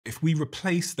if we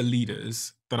replace the leaders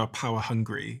that are power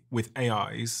hungry with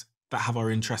AIs that have our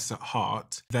interests at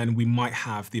heart, then we might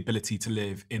have the ability to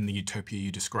live in the utopia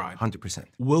you described. 100%.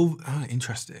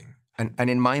 Interesting. And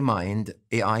in my mind,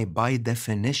 AI by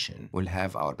definition will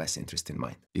have our best interest in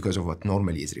mind because of what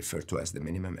normally is referred to as the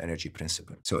minimum energy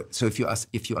principle. So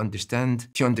if you understand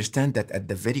that at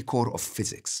the very core of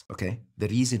physics, okay, the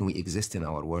reason we exist in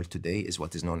our world today is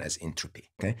what is known as entropy.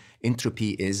 Okay, entropy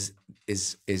is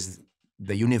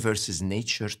the universe's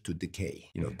nature to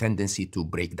decay, tendency to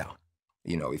break down.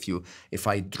 If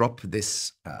I drop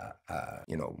this,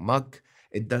 mug,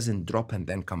 it doesn't drop and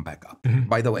then come back up.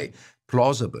 By the way,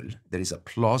 there is a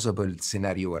plausible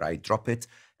scenario where I drop it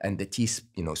and the tea,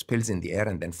 spills in the air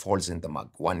and then falls in the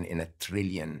mug, 1 in a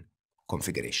trillion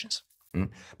configurations.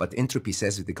 But entropy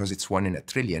says because it's 1 in a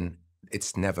trillion,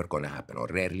 it's never going to happen or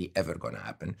rarely ever going to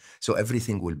happen. So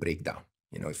everything will break down.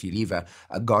 If you leave a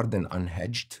garden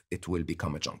unhedged, it will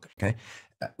become a jungle, okay?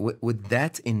 With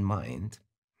that in mind,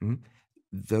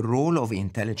 the role of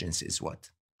intelligence is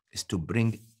what? Is to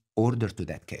bring order to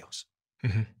that chaos.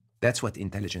 That's what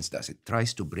intelligence does. It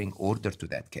tries to bring order to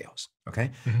that chaos,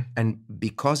 okay? And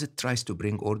because it tries to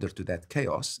bring order to that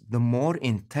chaos, the more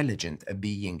intelligent a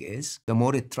being is, the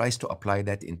more it tries to apply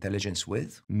that intelligence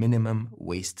with minimum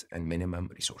waste and minimum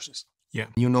resources. Yeah.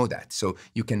 You know that. So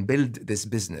you can build this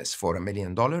business for $1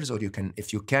 million, or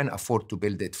if you can afford to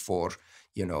build it for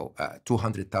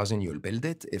 200,000, you'll build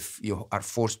it. If you are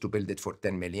forced to build it for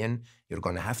 10 million, you're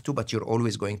going to have to, but you're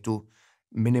always going to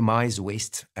minimize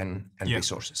waste and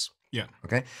resources. Yeah.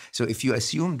 Okay. So if you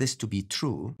assume this to be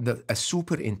true, a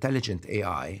super intelligent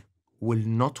AI will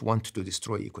not want to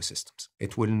destroy ecosystems.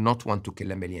 It will not want to kill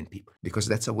 1 million people because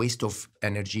that's a waste of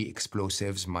energy,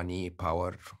 explosives, money,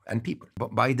 power, and people.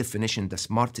 But by definition, the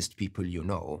smartest people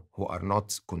who are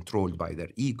not controlled by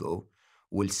their ego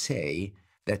will say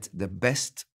that the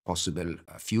best possible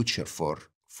future for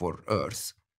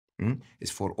Earth is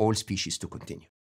for all species to continue.